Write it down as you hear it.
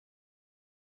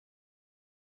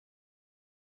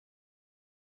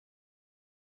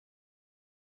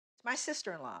My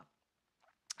sister-in-law,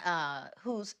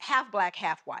 who's half black,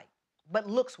 half white, but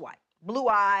looks white. Blue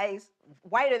eyes,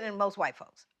 whiter than most white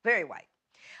folks, very white.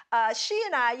 She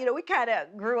and I, we kind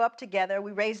of grew up together.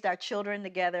 We raised our children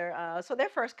together. So they're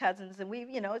first cousins, and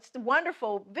it's a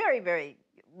wonderful, very, very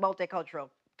multicultural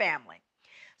family.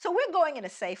 So we're going in a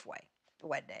Safeway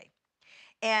one day.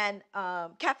 And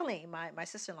Kathleen, my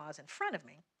sister-in-law, is in front of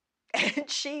me. And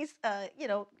she's,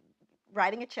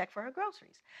 writing a check for her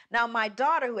groceries. Now, my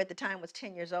daughter, who at the time was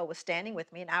 10 years old, was standing with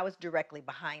me, and I was directly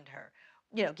behind her,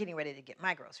 getting ready to get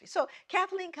my groceries. So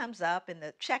Kathleen comes up, and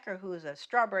the checker, who is a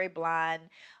strawberry blonde,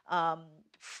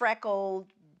 freckled,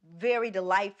 very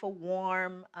delightful,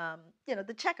 warm,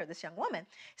 the checker, this young woman,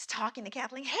 is talking to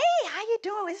Kathleen. Hey, how you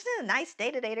doing? Isn't it a nice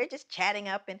day today? They're just chatting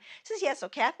up. And says, yeah. So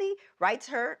Kathy writes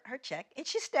her check, and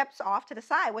she steps off to the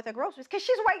side with her groceries because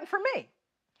she's waiting for me.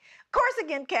 Of course,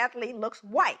 again, Kathleen looks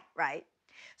white, right?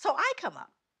 So I come up.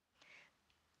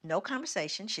 No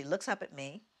conversation. She looks up at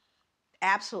me.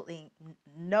 Absolutely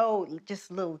no,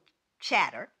 just a little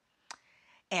chatter.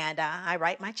 And I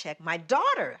write my check. My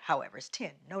daughter, however, is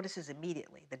 10, notices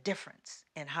immediately the difference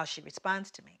in how she responds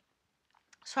to me.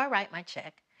 So I write my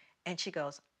check, and she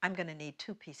goes, I'm going to need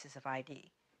 2 pieces of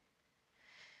ID.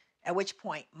 At which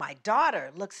point, my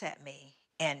daughter looks at me,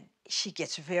 and she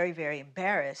gets very, very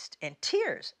embarrassed, and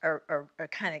tears are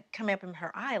kind of coming up in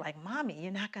her eye, like, Mommy,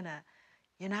 you're not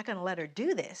gonna let her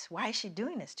do this. Why is she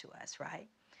doing this to us, right?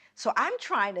 So I'm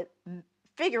trying to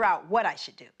figure out what I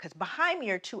should do, because behind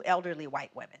me are 2 elderly white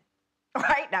women,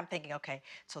 right? And I'm thinking, okay,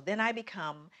 so then I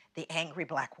become the angry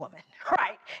black woman,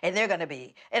 right? And they're gonna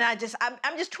be, and I'm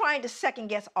just trying to second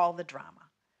guess all the drama.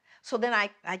 So then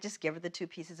I just give her the 2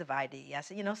 pieces of ID. I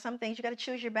said, some things you gotta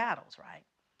choose your battles, right?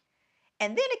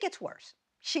 And then it gets worse.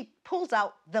 She pulls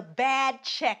out the bad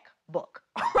check book,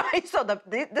 right? So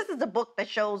this is the book that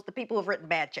shows the people who've written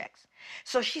bad checks.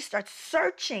 So she starts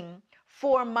searching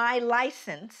for my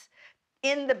license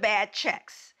in the bad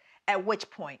checks, at which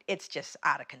point it's just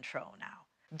out of control now.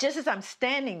 Just as I'm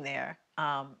standing there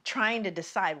trying to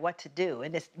decide what to do,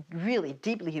 and it's really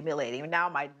deeply humiliating. Now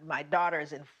my daughter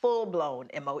is in full-blown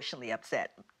emotionally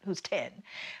upset, who's 10.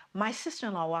 My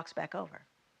sister-in-law walks back over.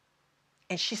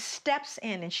 And she steps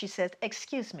in and she says,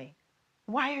 excuse me,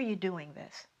 why are you doing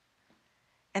this?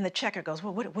 And the checker goes,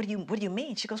 well, what do you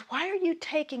mean? She goes, why are you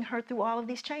taking her through all of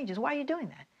these changes? Why are you doing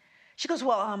that? She goes,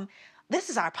 well, this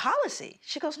is our policy.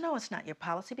 She goes, no, it's not your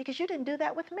policy because you didn't do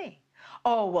that with me.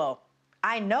 Oh, well,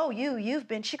 I know you've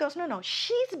been. She goes, no,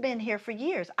 she's been here for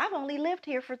years. I've only lived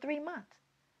here for 3 months.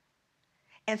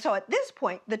 And so at this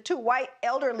point, the 2 white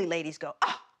elderly ladies go,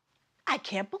 oh, I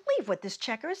can't believe what this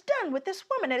checker has done with this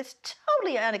woman. And it's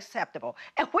totally unacceptable.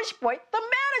 At which point the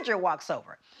manager walks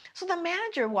over. So the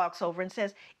manager walks over and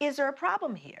says, is there a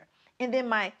problem here? And then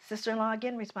my sister-in-law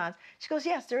again responds. She goes,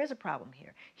 yes, there is a problem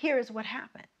here. Here is what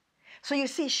happened. So you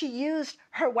see, she used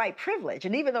her white privilege.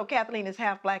 And even though Kathleen is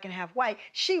half black and half white,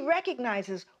 she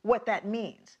recognizes what that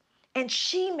means. And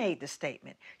she made the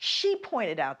statement. She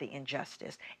pointed out the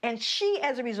injustice. And she,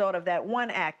 as a result of that one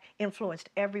act, influenced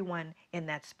everyone in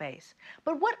that space.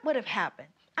 But what would have happened?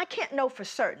 I can't know for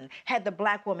certain had the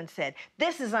black woman said,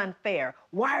 this is unfair.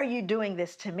 Why are you doing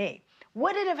this to me?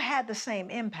 Would it have had the same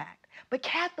impact? But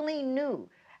Kathleen knew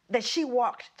that she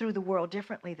walked through the world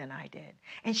differently than I did.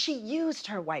 And she used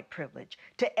her white privilege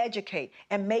to educate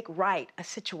and make right a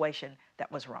situation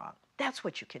that was wrong. That's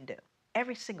what you can do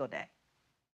every single day.